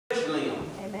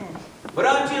Amen. But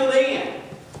until then,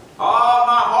 oh,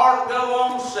 my heart will go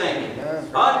on singing.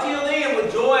 Until then,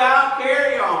 with joy I'll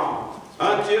carry on.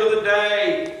 Until the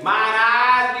day mine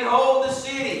eyes behold the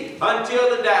city.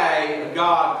 Until the day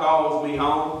God calls me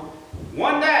home.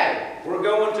 One day, we're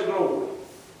going to glory.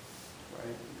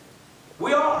 Right.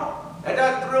 We are. That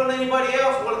doesn't thrill anybody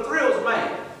else. Well, it thrills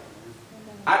me.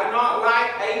 I do not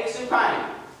like aches and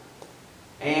pains.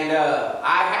 And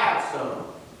I have some.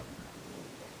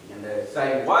 And they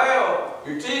say, well,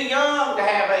 you're too young to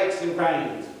have aches and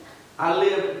pains. I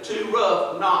lived too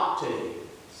rough not to.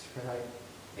 That's right.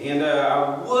 And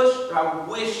I wished,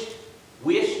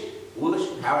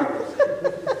 however it's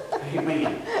said.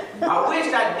 Amen. I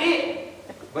wished I didn't,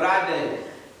 but I did.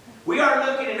 We are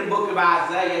looking in the book of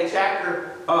Isaiah,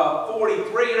 chapter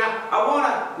 43, and I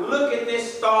want to look at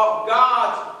this thought,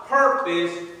 God's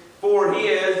purpose for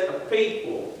His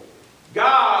people.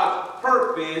 God's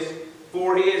purpose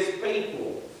for His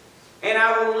people. And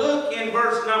I will look in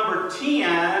verse number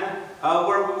 10,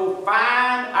 where we will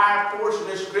find our portion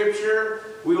of Scripture.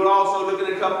 We will also look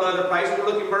at a couple other places.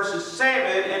 We'll look at verses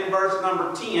 7 and verse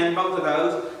number 10, both of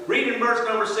those. Read in verse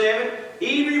number 7,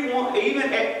 even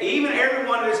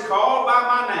everyone that is called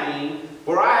by my name,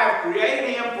 for I have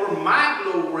created him for my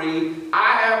glory,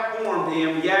 I have formed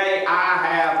him, yea, I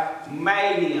have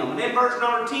made him. And then verse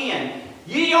number 10,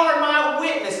 ye are my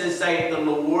witnesses, saith the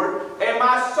Lord, and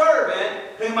my servant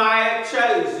whom I have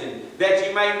chosen, that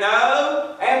ye may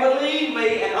know and believe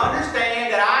me and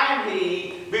understand that I am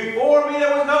He. Before me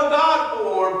there was no God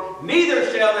formed,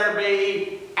 neither shall there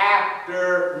be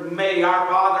after me. Our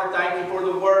Father, thank you for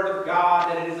the Word of God,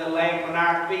 that it is a lamp on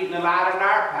our feet and a light on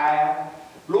our path.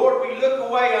 Lord, we look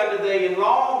away unto Thee and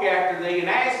long after Thee and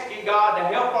ask you, God, to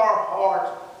help our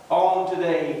hearts on to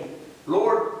Thee.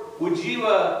 Lord, would you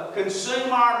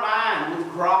consume our mind with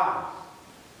Christ?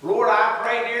 Lord, I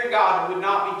pray, dear God, that we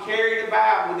not be carried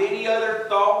about with any other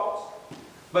thoughts,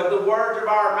 but the words of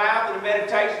our mouth and the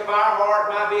meditation of our heart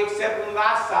might be acceptable in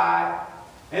Thy sight.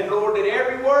 And Lord, that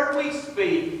every word we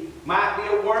speak might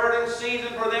be a word in season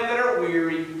for them that are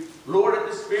weary. Lord, that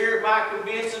the Spirit might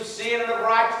convince of sin and of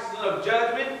righteousness and of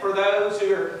judgment for those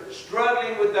who are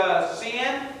struggling with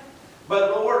sin.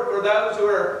 But Lord, for those who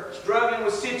are struggling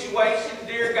with situations,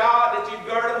 dear God, that you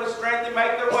gird them with strength and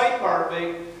make their way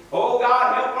perfect. Oh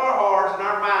God, help our hearts and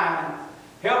our minds.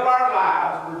 Help our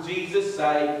lives for Jesus'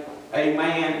 sake.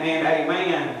 Amen and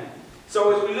amen.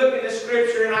 So as we look at the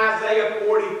Scripture in Isaiah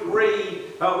 43,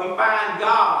 we find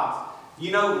God's.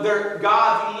 You know, they're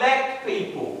God's elect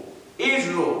people.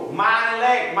 Israel, my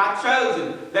elect, my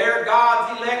chosen. They're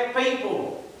God's elect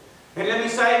people. And let me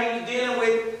say, He's dealing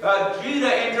with Judah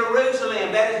and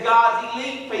Jerusalem. That is God's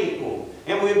elite people.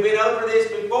 And we've been over this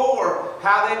before,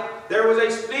 how that there was a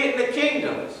split in the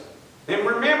kingdoms. And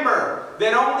remember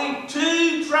that only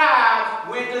 2 tribes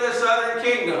went to the southern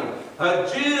kingdom,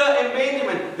 Judah and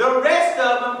Benjamin. The rest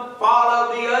of them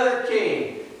followed the other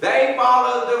king. They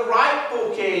followed the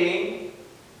rightful king,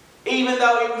 even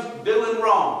though he was doing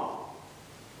wrong.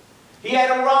 He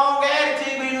had a wrong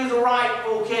attitude, but he was a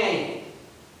rightful king.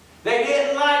 They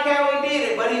didn't like how he did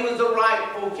it, but he was the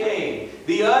rightful king.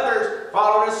 The others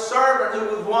followed a servant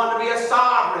who was wanting to be a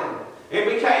sovereign and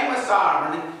became a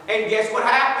sovereign. And guess what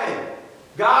happened?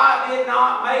 God did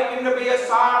not make him to be a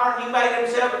sovereign. He made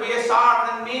himself to be a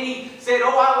sovereign. And many said,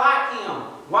 oh, I like him.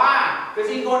 Why? Because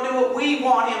he's going to do what we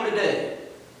want him to do.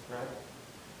 Right.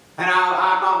 And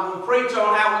I'm not going to preach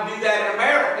on how we do that in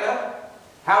America.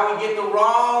 How we get the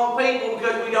wrong people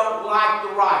because we don't like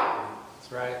the right ones.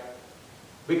 That's right.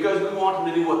 Because we want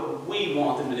them to do what we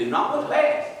want them to do. Not what's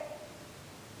best,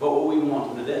 but what we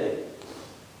want them to do.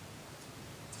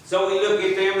 So we look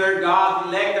at them, they're God's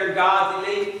elect, they're God's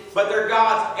elite, but they're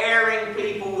God's erring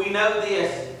people. We know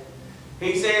this.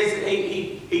 He says,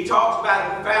 he talks about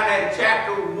it. We found that in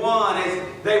chapter 1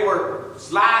 as they were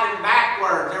sliding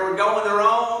backwards. They were going their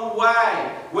own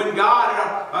way. When God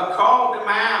had called them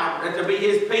out to be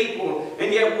His people.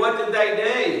 And yet what did they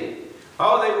do?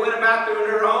 Oh, they went about doing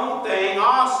their own thing.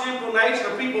 All sinful nation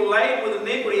of people laden with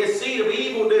iniquity, a seed of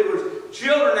evildoers,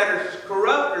 children that are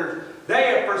corrupters. They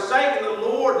have forsaken the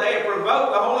Lord. They have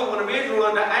provoked the Holy One of Israel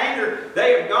unto anger.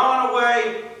 They have gone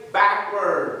away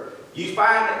backward. You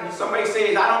find that somebody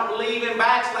says, I don't believe in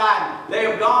backsliding. They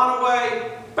have gone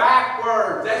away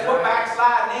backwards. That's what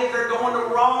backsliding is. They're going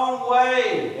the wrong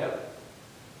way. Yep.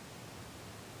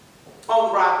 On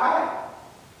the right path.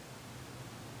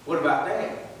 What about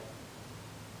that?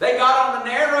 They got on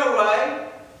the narrow way,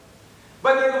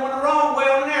 but they're going the wrong way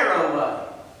on the narrow way.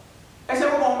 They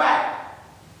said, we're going back.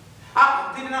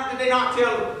 Did they not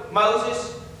tell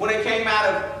Moses when they came out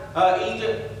of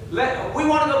Egypt, we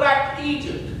want to go back to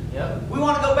Egypt? Yep. Yep. We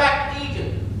want to go back to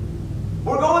Egypt.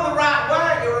 We're going the right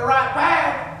way, or the right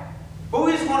path, but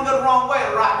we just want to go the wrong way,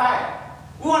 the right path.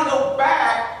 We want to go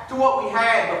back to what we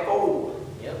had before.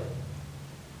 Yep.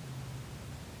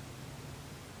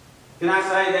 Can I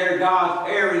say they're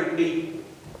God's erring people?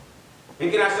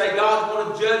 And can I say God's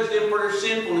going to judge them for their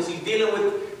sinfulness? He's dealing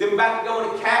with them about to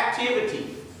go into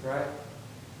captivity. That's right.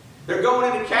 They're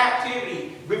going into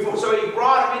captivity. So He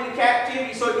brought them into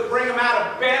captivity so He could bring them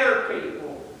out a better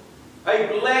people.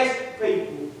 A blessed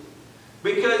people.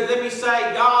 Because let me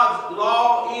say, God's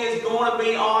law is going to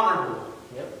be honorable.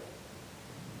 Yep.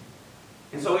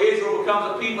 And so Israel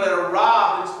becomes a people that are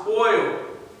robbed and spoiled.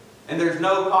 And there's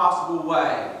no possible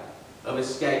way of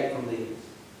escape from this.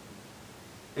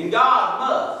 And God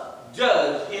must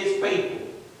judge His people.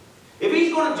 If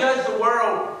He's going to judge the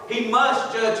world, He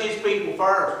must judge His people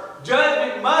first.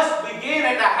 Judgment must begin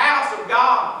at the house of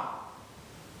God.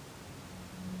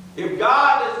 If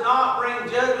God does not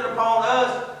bring judgment upon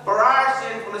us for our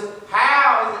sinfulness,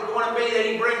 how is it going to be that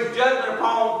He brings judgment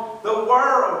upon the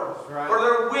world for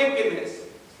their wickedness?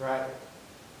 That's right.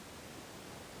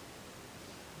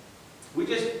 We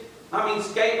just,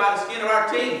 skate by the skin of our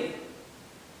teeth.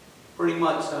 Pretty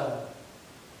much so.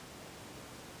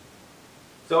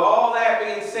 So all that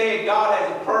being said, God has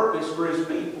a purpose for His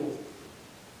people.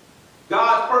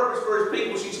 God's purpose for His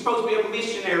people, she's supposed to be a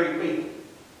missionary people.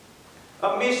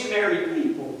 A missionary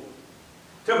people.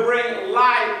 To bring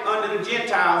light unto the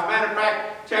Gentiles. Matter of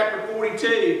fact, chapter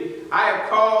 42, I have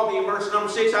called thee, in verse number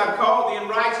 6, I have called thee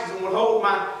unrighteous and will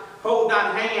hold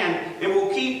thine hand, and will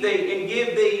keep thee and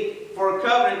give thee for a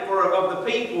covenant of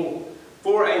the people,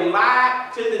 for a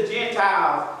light to the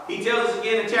Gentiles. He tells us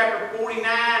again in chapter 49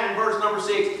 and verse number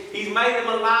 6, He's made them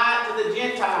a light to the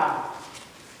Gentiles.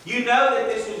 You know that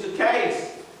this was the case.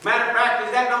 Matter of fact,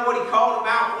 is that not what He called them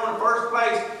out for in the first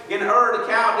place in Ur of the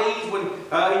Chaldees when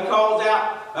He calls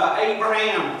out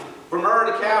Abraham from Ur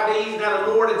of the Chaldees? Now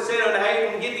the Lord had said unto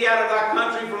Abram, Get thee out of thy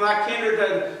country, from thy kindred,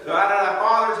 out of thy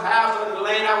father's house, unto the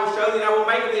land I will show thee, and I will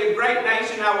make of thee a great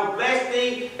nation. I will bless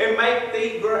thee and make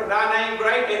thee thy name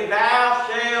great, and thou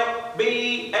shalt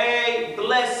be a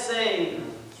blessing.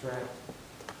 That's right.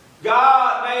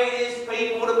 God made His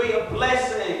people to be a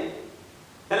blessing.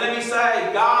 And let me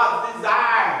say, God's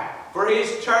desire for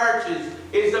His churches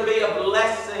is to be a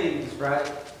blessing. That's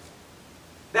right.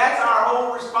 That's our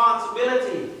whole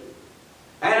responsibility.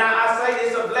 And I say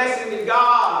it's a blessing to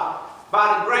God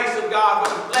by the grace of God,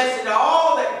 but a blessing to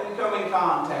all that we come in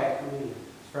contact with.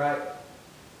 That's right.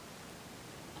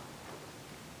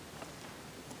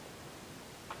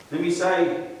 Let me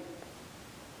say,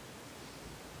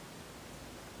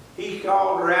 He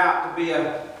called her out to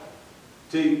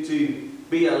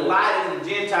be a light in the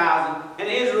Gentiles, and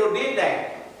Israel did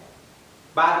that.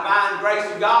 By divine grace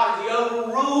of God, as He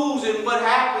overrules in what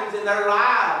happens in their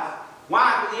lives.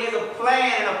 Why? Because He has a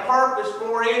plan and a purpose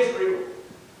for Israel,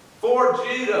 for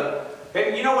Judah.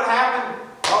 And you know what happened?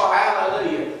 Oh,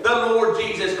 hallelujah. The Lord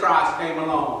Jesus Christ came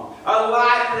along. A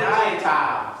light in the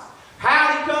Gentiles. How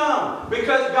did He come?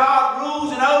 Because God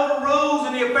rules and overrules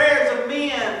in the affairs of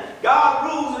men.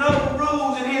 God rules and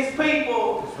overrules in His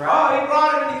people. That's right. Oh, He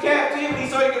brought them into captivity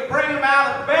so He could bring them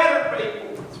out a better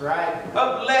people. That's right.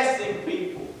 A blessing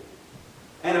people.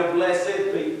 And a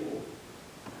blessed people.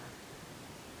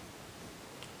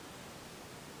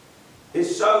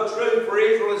 It's so true for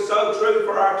Israel. It's so true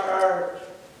for our church.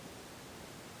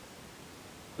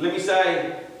 Let me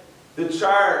say, the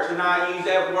church, and I use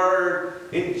that word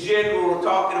in general, we're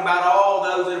talking about all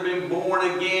those that have been born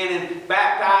again and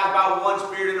baptized by one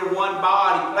Spirit into one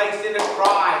body, placed into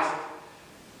Christ.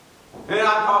 And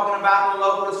I'm talking about the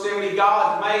local assembly.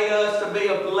 God's made us to be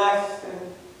a blessing.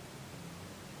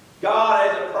 God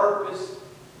has a purpose,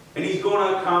 and He's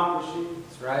going to accomplish it.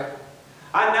 That's right.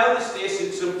 I noticed this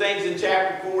in some things in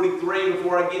chapter 43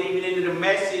 before I get even into the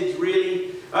message,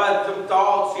 really. Some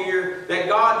thoughts here that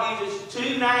God uses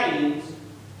two names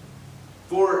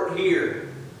for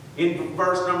here in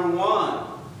verse number 1.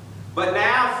 But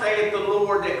now saith the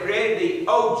Lord that created thee,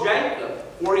 O Jacob,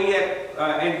 for he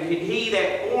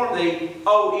that formed thee,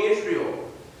 O Israel.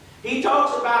 He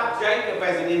talks about Jacob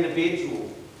as an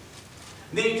individual.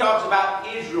 Then he talks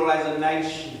about Israel as a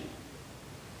nation.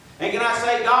 And can I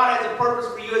say, God has a purpose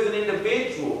for you as an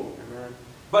individual. Amen.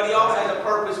 But He also has a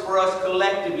purpose for us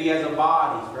collectively as a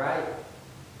body. That's right.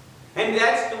 And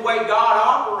that's the way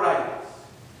God operates.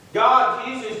 God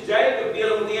uses Jacob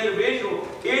dealing with the individual,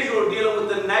 Israel dealing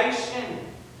with the nation.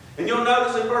 And you'll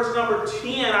notice in verse number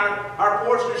 10, our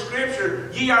portion of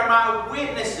Scripture, ye are my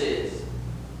witnesses,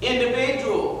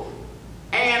 individual,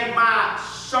 and my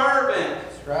servants.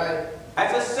 That's right.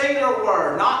 That's a singular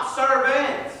word, not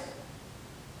servants.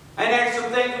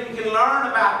 some things that we can learn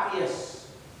about this.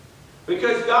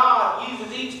 Because God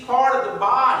uses each part of the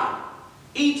body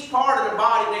in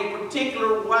a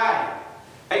particular way.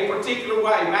 A particular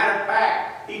way. Matter of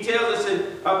fact, he tells us in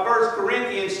 1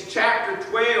 Corinthians chapter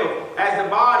 12, as the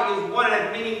body is one and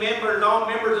has many members, and all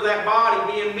members of that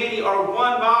body, being many, are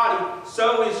one body,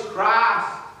 so is Christ.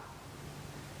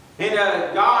 And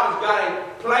God has got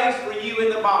a place for you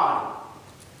in the body.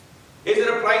 Is it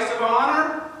a place of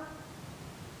honor?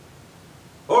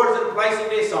 Or is it a place of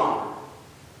dishonor?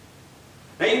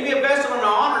 Now you can be a vessel of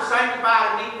honor,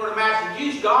 sanctified and meet for the Master's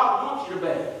use. God wants you to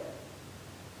be.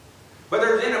 But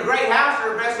there's in a great house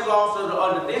there are vessels also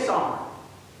under dishonor.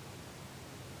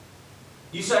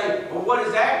 You say, well, what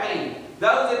does that mean?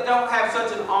 Those that don't have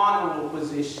such an honorable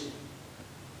position.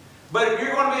 But if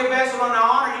you're going to be a vessel under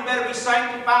honor, you better be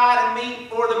sanctified and meet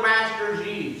for the Master's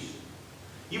use.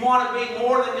 You want to be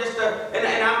more than just a...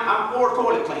 And I'm for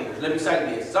toilet cleaners. Let me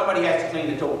say this. Somebody has to clean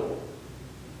the toilet.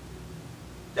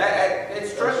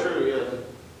 It's true. That's true,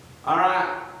 yeah. All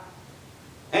right?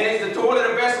 And is the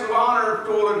toilet a vessel of honor or a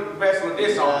toilet a vessel of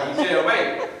dishonor? You tell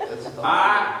me. All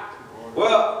right?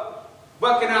 Well,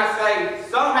 what can I say?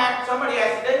 Somebody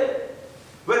has to do it.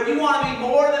 But if you want to be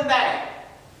more than that,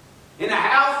 in the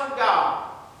house of God,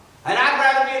 and I'd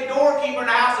rather be a doorkeeper in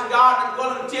the house of God than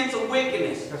go to the tents of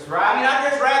wickedness. That's right. I mean, I'd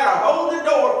just rather hold the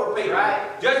door for people.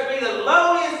 Right. Just be the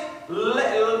lowest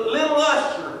little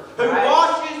usher who Right.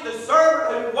 washes the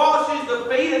servant, who washes the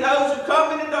feet of those who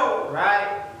come in the door.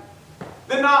 Right.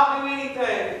 Than not do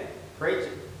anything. Preach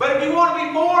it. But if you want to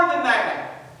be more than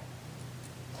that,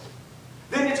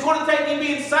 then it's going to take you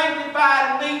being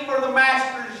sanctified and meet for the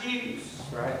Master's use.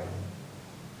 That's right.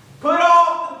 Put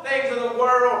off the things of the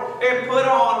world and put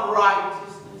on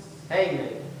righteousness.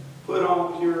 Amen. Put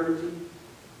on purity.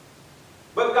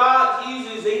 But God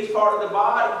uses each part of the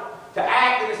body to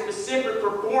act in a specific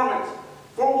performance.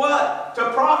 For what?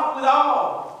 To profit with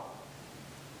all.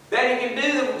 That He can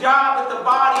do the job that the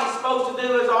body is supposed to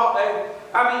do.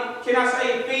 Can I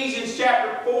say Ephesians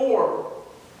chapter 4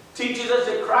 teaches us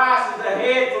that Christ is the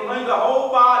head, from whom the whole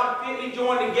body fitly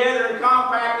joined together and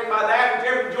compacted by that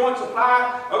which every joint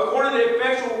supplies, according to the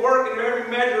effectual working of every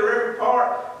measure of every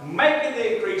part, making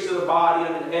the increase of the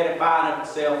body unto the edifying of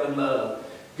itself in love.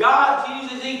 God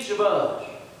uses each of us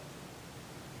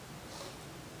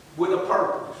with a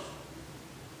purpose.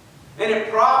 And it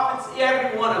profits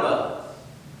every one of us.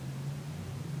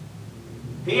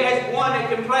 He has one that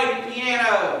can play the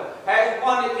piano, has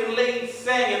one that can lead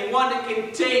singing, one that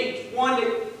can teach, one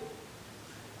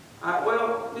that...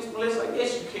 well, Miss Melissa, I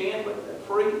guess you can, but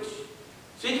preach.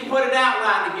 So you can put an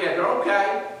outline together,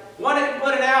 okay. One that can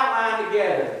put an outline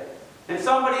together. And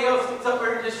somebody else gets up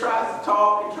there and just tries to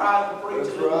talk and tries to preach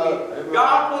a little bit.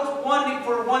 God puts one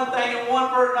for one thing and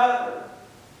one for another.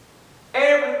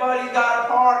 Everybody's got a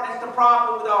part that's to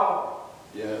profit with all.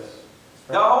 Yes.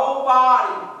 The whole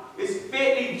body is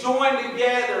fitly joined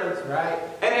together. That's right.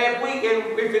 And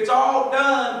if it's all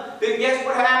done, then guess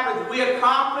what happens? We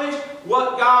accomplish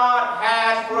what God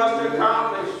has for us to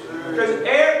accomplish. Because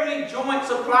every joint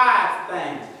supplies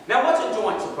things. Now, what's a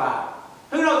joint supply?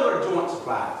 Who knows what a joint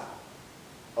supplies?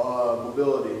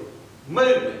 Mobility.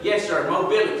 Movement. Yes, sir.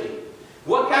 Mobility.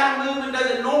 What kind of movement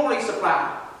does it normally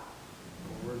supply?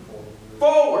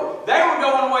 Forward. They were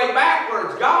going way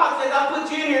backwards. God says, I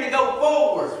put you in here to go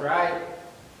forward. That's right.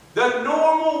 The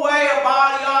normal way a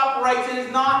body operates, it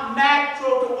is not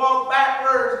natural to walk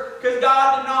backwards because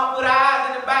God did not put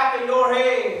eyes in the back of your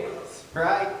head. That's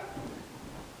right.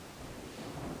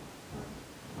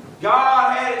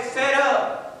 God had it set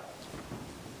up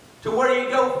to where you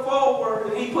go forward,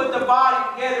 and He put the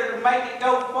body together to make it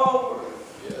go forward.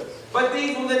 Yes. But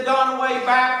these ones had gone way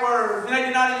backwards, and they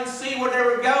did not even see where they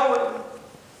were going.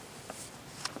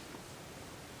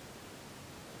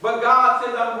 But God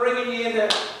says, I'm bringing you into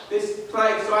this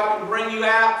place so I can bring you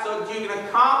out so that you can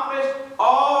accomplish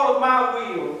all of my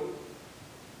will.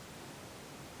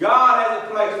 God has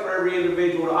a place for every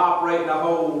individual to operate in the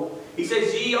whole. He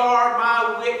says, ye are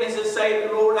my witnesses,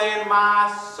 saith the Lord, and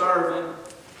my servant,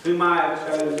 whom I have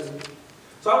chosen.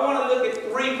 So I want to look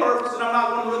at three purposes, and I'm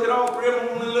not going to look at all three of them.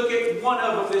 I'm going to look at one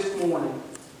of them this morning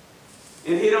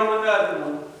and hit on another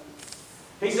one.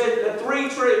 He said the three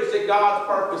truths that God's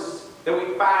purpose that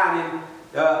we find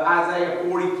in Isaiah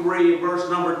 43, verse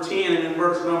number 10 and in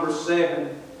verse number 7.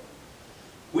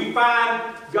 We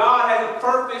find God has a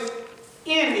purpose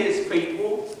in His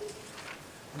people.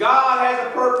 God has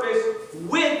a purpose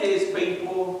with His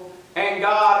people. And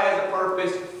God has a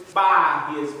purpose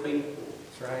by His people.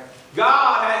 That's right.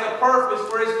 God has a purpose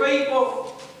for His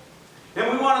people.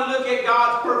 And we want to look at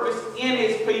God's purpose in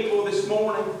His people this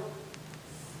morning.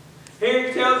 Here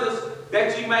He tells us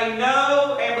that you may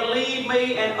know and believe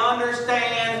me and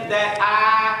understand that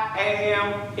I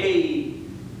am He.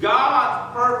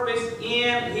 God's purpose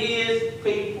in His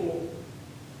people.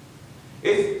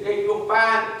 You'll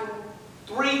find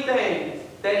three things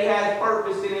that He has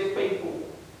purpose in His people.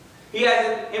 He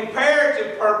has an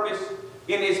imperative purpose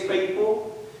in His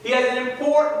people. He has an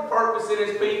important purpose in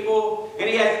His people. And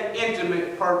He has an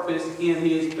intimate purpose in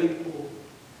His people.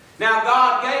 Now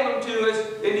God gave them to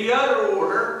us in the other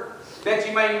order, that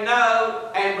you may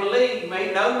know and believe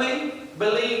me. Know me,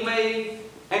 believe me,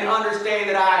 and understand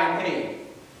that I am He.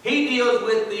 He deals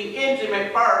with the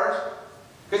intimate first,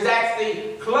 because that's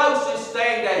the closest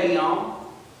thing to Him.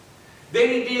 Then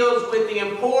He deals with the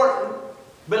important,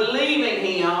 believing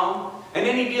Him. And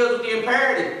then He deals with the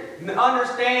imperative.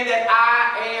 Understand that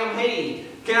I am He.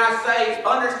 Can I say,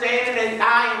 understanding that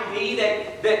I am He,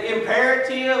 that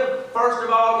imperative, first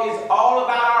of all, is all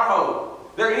about our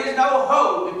hope. There is no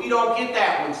hope if you don't get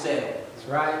that one settled. That's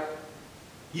right.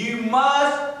 You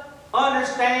must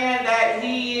understand that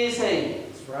He is He.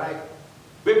 That's right.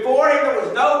 Before Him there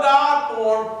was no God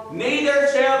formed, neither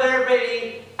shall there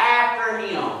be after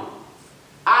Him.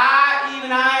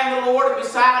 Even I am the Lord, and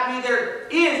beside me there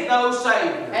is no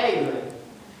Savior. Amen.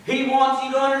 He wants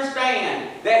you to understand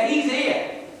that He's it.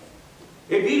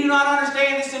 If you do not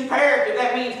understand this imperative,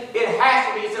 that means it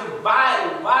has to be. It's of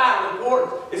vital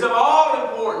importance. It's of all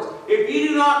importance. If you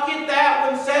do not get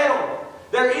that one settled,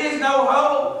 there is no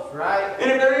hope. That's right.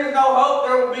 And if there is no hope,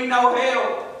 there will be no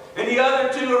help. And the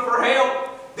other two are for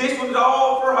help. This one's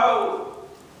all for hope.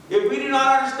 If we do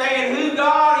not understand who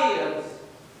God is,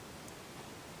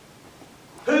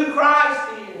 who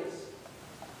Christ is,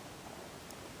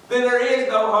 then there is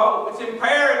no hope. It's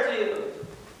imperative.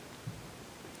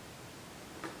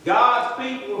 God's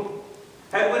people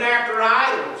had went after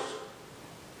idols.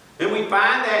 And we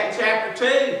find that in chapter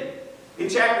 2. In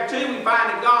chapter 2 we find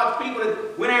that God's people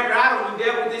that went after idols. We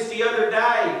dealt with this the other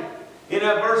day. In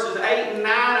verses 8 and 9,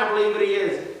 I believe it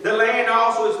is. The land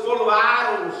also is full of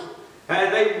idols.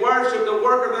 And they worship the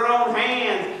work of their own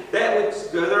hands, that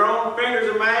which their own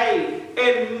fingers have made.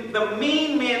 And the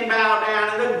mean men bow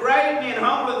down, and the great men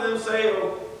humble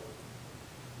themselves.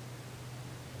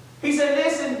 He said,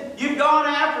 listen, you've gone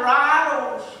after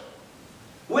idols.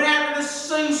 Went after the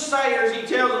soothsayers, he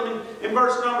tells them in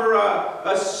verse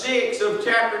number 6 of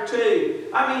chapter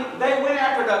 2. I mean, they went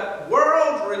after the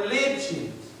world's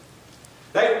religions.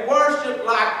 They worshiped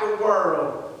like the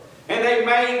world. And they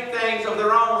made things of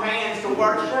their own hands to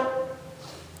worship.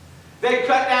 They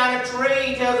cut down a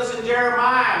tree, he tells us in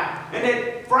Jeremiah, and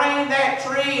they framed that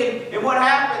tree, and what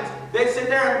happens? They sit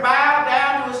there and bow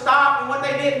down to a stop, and what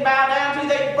they didn't bow down to,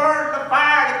 they burned the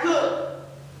fire to cook.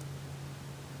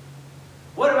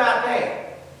 What about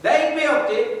that? They built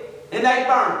it, and they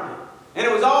burned it. And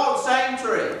it was all the same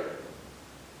tree.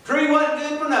 Tree wasn't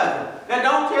good for nothing. Now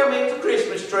don't tell me it's a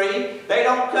Christmas tree. They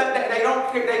don't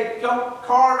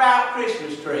carve out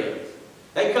Christmas trees.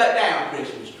 They cut down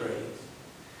Christmas trees.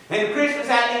 And Christmas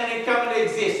hadn't even come into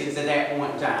existence at that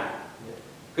point in time.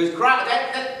 Because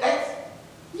that's,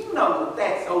 you know,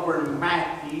 that's over in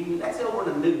Matthew. That's over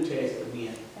in the New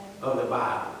Testament of the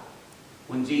Bible,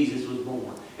 when Jesus was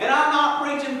born. And I'm not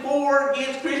preaching for or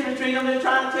against Christmas trees. I'm just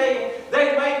trying to tell you,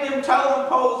 they make them totem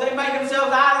poles. They make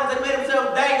themselves idols. They make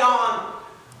themselves Dagon.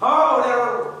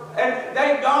 And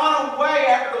they've gone away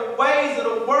after the ways of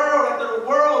the world, after the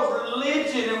world's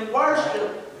religion and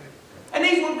worship. And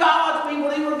these were God's people.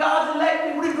 These were God's elect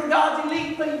people. These were God's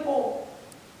elite people.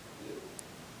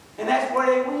 And that's where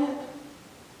they went.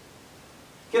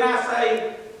 Can I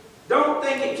say, don't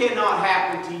think it cannot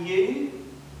happen to you.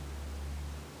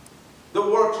 The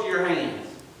works of your hands.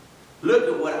 Look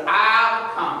at what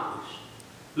I've accomplished.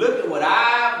 Look at what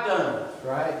I've done. That's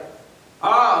right.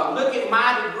 Oh, look at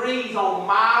my degrees on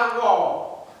my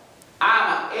wall.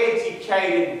 I'm an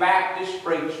educated Baptist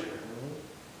preacher.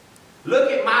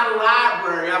 Look at my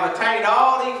library. I've attained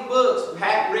all these books.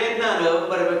 Haven't read none of them,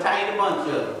 but I've attained a bunch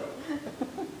of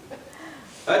them.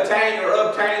 Attained or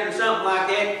obtained or something like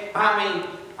that. I mean,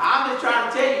 I'm just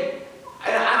trying to tell you,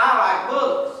 and I like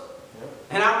books.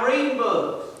 And I'm reading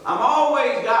books. I'm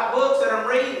always got books that I'm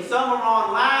reading. Some of them are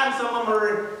online, some of them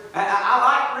are...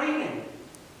 I like reading.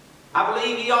 I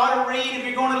believe you ought to read if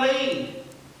you're going to lead.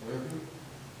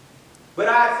 But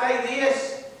I say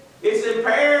this, it's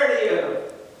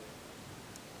imperative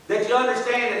that you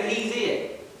understand that He's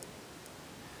it.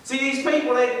 See, these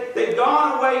people, they've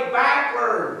gone away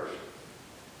backwards.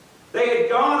 They had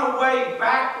gone away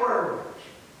backwards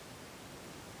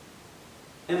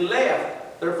and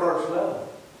left their first love.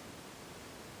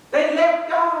 They left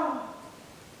God.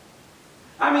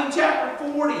 I mean, chapter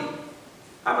 40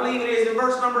 I believe it is in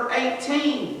verse number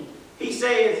 18. He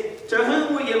says, to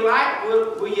whom will you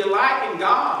liken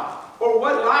God? Or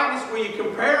what likeness will you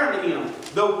compare unto him?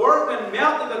 The workman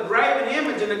melted the graven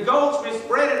image, and the goldsmith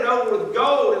spread it over with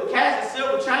gold, and cast a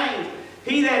silver chain.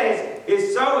 He that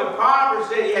is so impoverished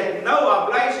that he hath no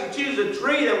oblation, choose a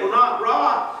tree that will not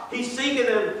rot. He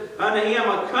seeketh unto him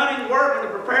a cunning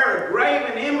workman to prepare a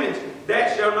graven image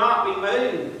that shall not be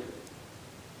moved.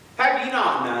 Have ye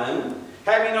not known?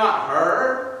 Have ye not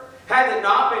heard? Hath it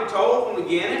not been told from the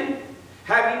beginning?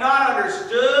 Have ye not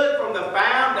understood from the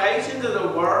foundations of the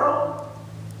world,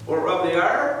 or of the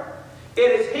earth?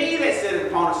 It is he that sitteth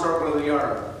upon a circle of the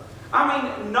earth.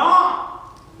 I mean,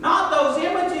 not those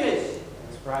images.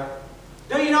 That's right.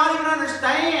 Do you not even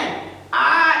understand?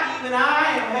 Even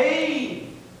I am he.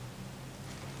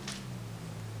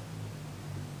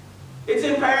 It's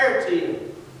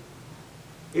imperative.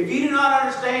 If you do not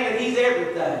understand that he's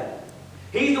everything,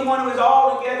 he's the one who is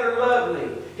altogether lovely,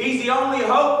 he's the only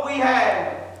hope we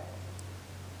have.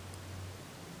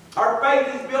 Our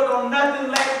faith is built on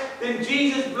nothing less than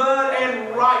Jesus' blood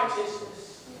and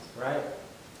righteousness. That's right.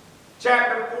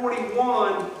 Chapter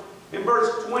 41 in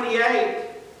verse 28,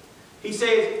 he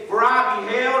says, for I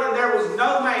beheld, and there was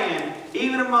no man,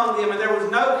 even among them, and there was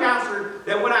no counselor,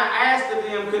 that when I asked of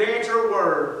them could answer a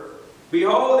word.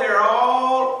 Behold, they are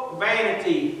all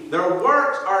vanity. Their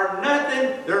works are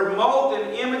nothing. Their molten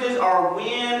images are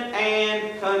wind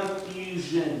and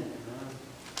confusion.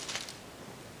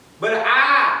 But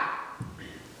I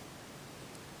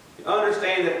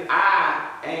understand that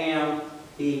I am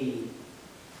he.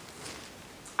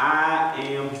 I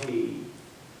am he.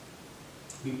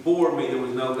 Before me there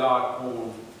was no God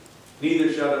formed,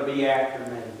 neither shall there be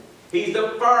after me. He's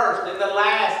the first and the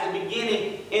last, the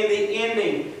beginning and the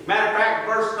ending. Matter of fact,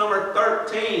 verse number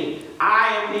 13,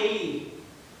 I am he.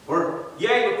 Or,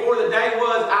 yea, before the day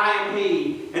was, I am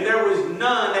he. And there was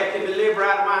none that can deliver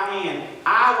out of my hand.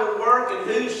 I will work,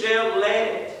 and who shall let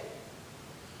it?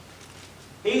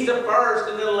 He's the first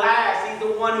and the last. He's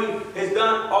the one who has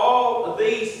done all of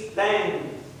these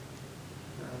things.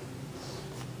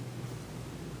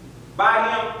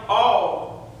 By him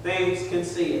all things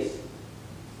consist.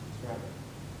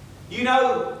 You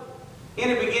know, in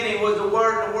the beginning was the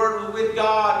Word, and the Word was with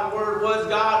God, and the Word was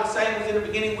God. The same was in the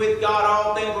beginning with God.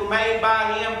 All things were made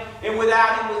by him, and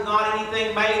without him was not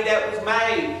anything made that was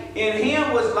made. In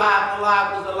him was life, and the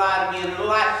life was the light of men, and the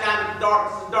light shined in the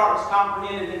darkness, and darkness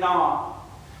comprehended it not.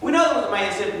 We know there was a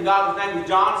man sent from God, his name was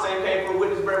John, same came for a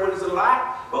witness, bear witness of the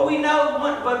light. But we know,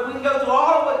 but we can go through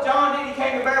all of what John did. He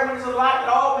came to bear witness of the light, that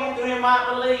all men through him might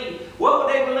believe. What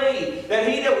would they believe? That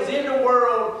he that was in the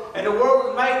world, and the world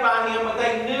was made by him, but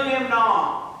they knew him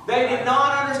not. They did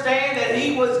not understand that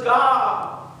he was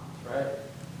God. Right.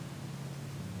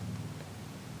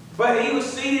 But he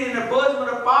was seated in the bosom of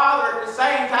the Father at the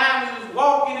same time he was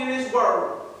walking in this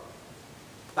world.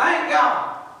 Thank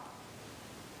God.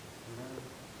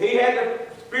 He had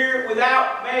the Spirit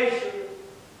without measure.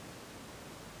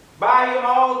 By him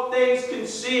all things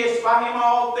consist. By him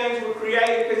all things were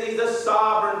created, because he's the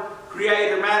sovereign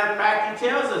creator. Matter of fact, he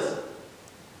tells us.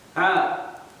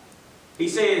 He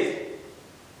says,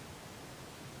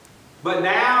 but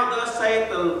now thus saith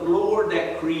the Lord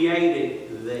that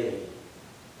created thee.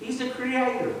 He's the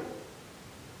creator.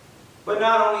 But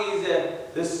not only is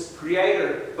he the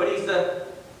creator, but he's the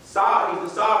sovereign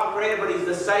creator, but he's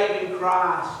the saving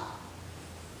Christ.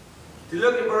 To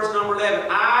look at verse number 11.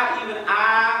 Even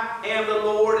I am the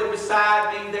Lord, and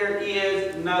beside me there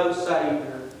is no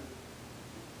Savior.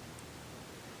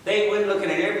 They went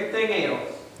looking at everything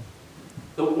else.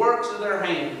 The works of their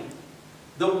hands.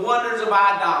 The wonders of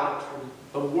idolatry.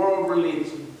 The world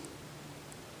religions.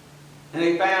 And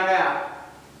they found out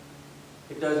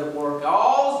it doesn't work.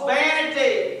 All's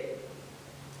vanity.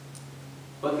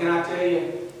 But can I tell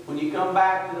you, when you come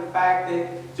back to the fact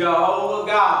that Jehovah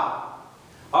God,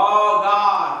 oh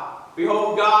God,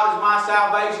 behold, God is my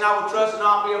salvation. I will trust and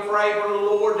not be afraid, for the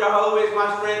Lord Jehovah is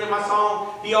my strength and my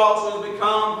song. He also has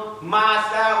become my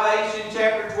salvation.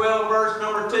 Chapter 12, verse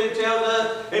number 2 tells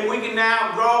us, and we can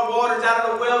now draw waters out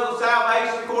of the wells of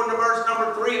salvation, according to verse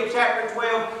number 3 of chapter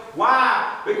 12.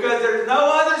 Why? Because there's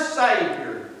no other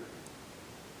Savior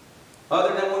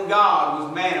other than when God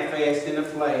was manifest in the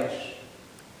flesh,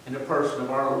 in the person of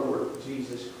our Lord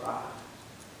Jesus Christ.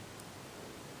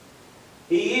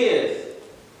 He is.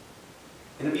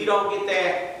 And if you don't get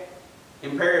that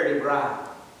imperative right,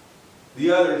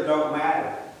 the others don't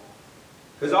matter.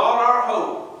 Because all our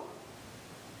hope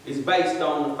is based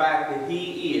on the fact that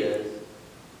He is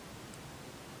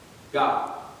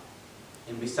God.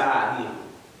 And beside Him,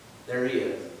 there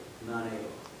is none else.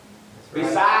 Right.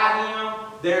 Beside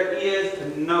Him, there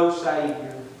is no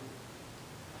Savior.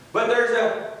 But there's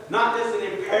not just an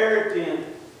imperative,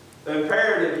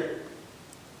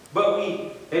 but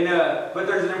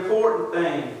there's an important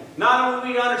thing. Not only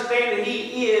do we understand that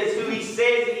He is who He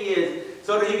says He is,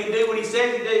 so that He can do what He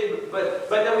says He do, but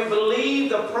that we believe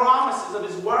the promises of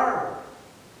His Word.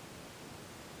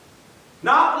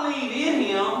 Not believe in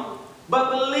Him,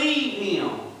 but believe Him.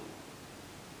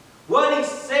 What He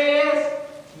says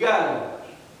goes.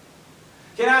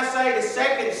 Can I say the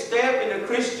second step in the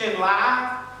Christian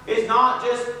life is not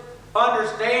just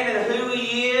understanding who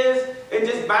He is and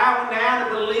just bowing down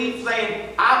to belief,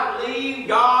 saying, I believe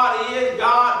God is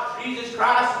God, Jesus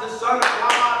Christ is the Son of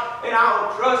God, and I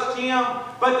will trust Him.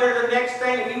 But there's the next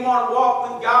thing. If you want to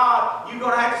walk with God, you're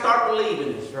going to have to start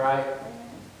believing this. Right.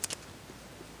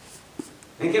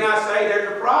 And can I say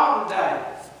there's a problem today?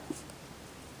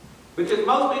 Because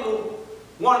most people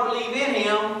want to believe in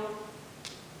Him,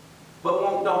 but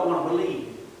don't want to believe.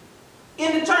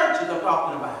 In the churches I'm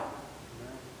talking about.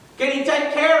 Can He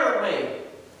take care of me?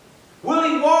 Will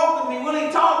He walk with me? Will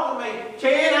He talk with me?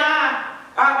 Can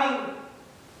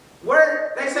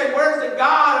they say, where's the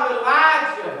God of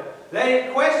Elijah?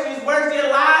 The question is, where's the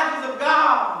Elijahs of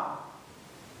God?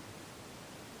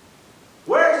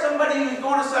 Where's somebody who's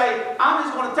going to say, I'm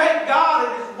just going to take God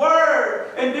at His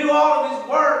Word and do all of His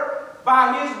work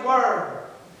by His Word.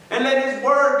 And let His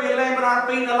Word be a lamp in our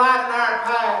feet and a light in our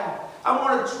path. I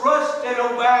want to trust and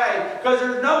obey, because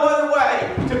there's no other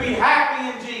way to be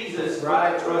happy in Jesus.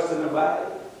 Right? Trust and obey.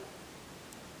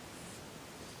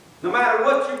 No matter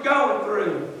what you're going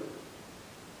through.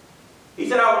 He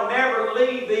said, I will never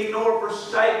leave thee nor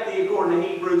forsake thee, according to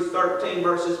Hebrews 13,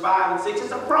 verses 5 and 6.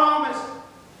 It's a promise.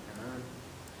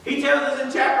 He tells us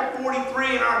in chapter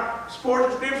 43 in our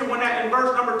portion of Scripture, in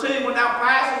verse number 2, when thou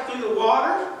passest through the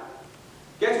waters,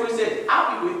 guess what He said?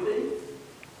 I'll be with thee.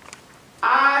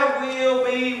 I will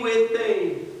be with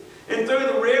thee. And through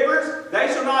the rivers, they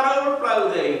shall not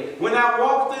overflow thee. When thou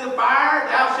walkest through the fire,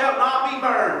 thou shalt not be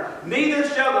burned, neither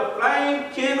shall the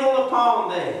flame kindle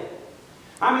upon thee.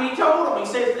 He told them, He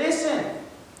says, listen,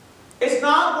 it's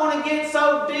not going to get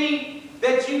so deep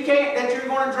that you're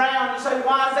going to drown. You say,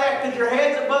 why is that? Because your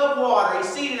head's above water. He's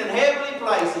seated in heavenly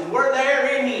places. We're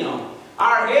there in Him.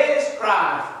 Our head is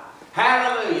Christ.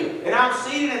 Hallelujah. And I'm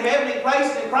seated in heavenly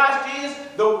places in Christ Jesus.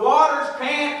 The waters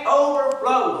can't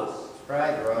overflow us.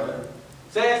 Right.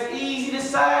 So it's easy to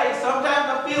say. Sometimes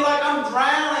I feel like I'm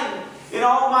drowning in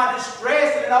all my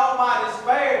distress and in all my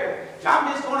despair.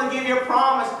 I'm just going to give you a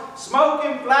promise.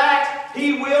 Smoking flax,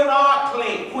 He will not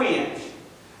quench.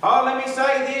 Oh, let me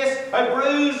say this. A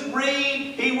bruised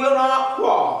reed, He will not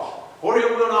quash. Or He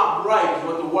will not break, is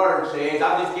what the Word says.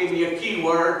 I'll just give you a key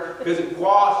word, because it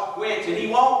quash, quench, and He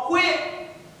won't quit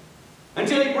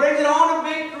until He brings it on to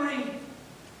victory.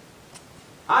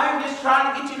 I'm just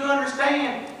trying to get you to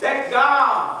understand that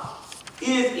God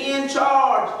is in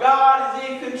charge. God is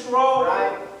in control.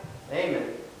 Right.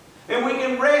 Amen. And we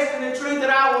can rest in the truth that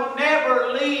I will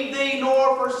never leave thee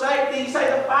nor forsake thee. You say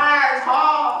the fire is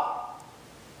hot.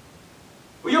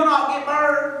 Well, you'll not get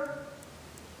burned.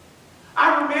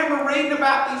 I remember reading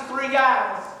about these three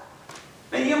guys.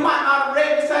 Now, you might not have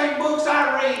read the same books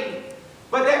I read,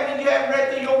 but that means you haven't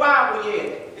read through your Bible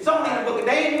yet. It's only in the book of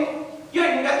Daniel. You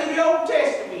ain't even got through the Old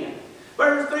Testament. But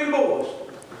there's three boys.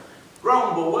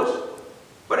 Grown boys.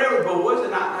 But they were boys.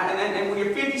 And when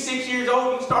you're 56 years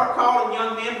old, you can start calling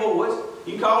young men boys.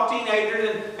 You can call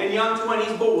teenagers and young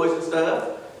 20s boys and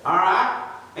stuff. Alright?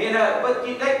 And but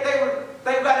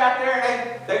they got out there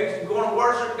and they were going to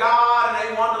worship God, and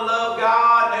they wanted to love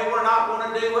God, and they were not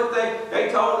going to do what they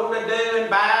told them to do and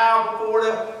bow before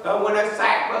when the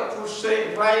sackbuts were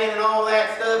sitting, playing and all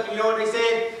that stuff. You know what they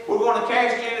said? We're going to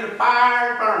cast you into the fire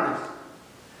and furnace.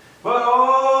 But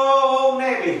oh,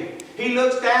 Nebi, he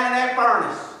looks down in that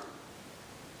furnace.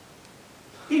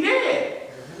 He did.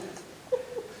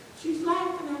 She's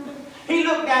laughing at me. He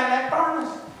looked down in that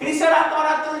furnace. And he said, I thought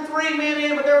I threw 3 men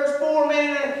in, but there was 4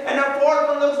 men in it, and the fourth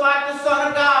one looks like the Son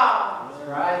of God. That's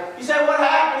right. You said, what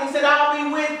happened? He said, I'll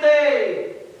be with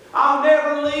thee. I'll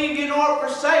never leave you nor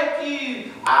forsake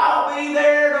you. I'll be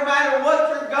there no matter what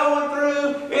you're going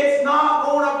through. It's not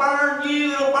going to burn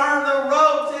you. It'll burn the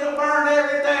ropes. It'll burn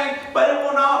everything, but it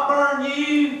will not burn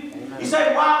you. Amen. You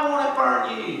say, why won't it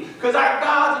burn you? Because our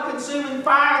God's a consuming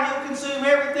fire, and He'll consume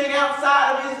everything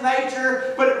outside of His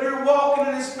nature. But if you're walking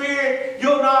in the Spirit,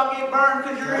 you'll not get burned,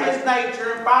 because you're His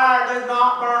nature, and fire does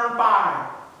not burn fire.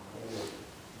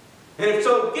 And if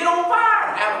so, get on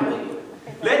fire. Hallelujah.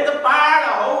 Let the fire of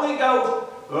the Holy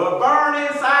Ghost burn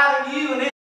inside of you, and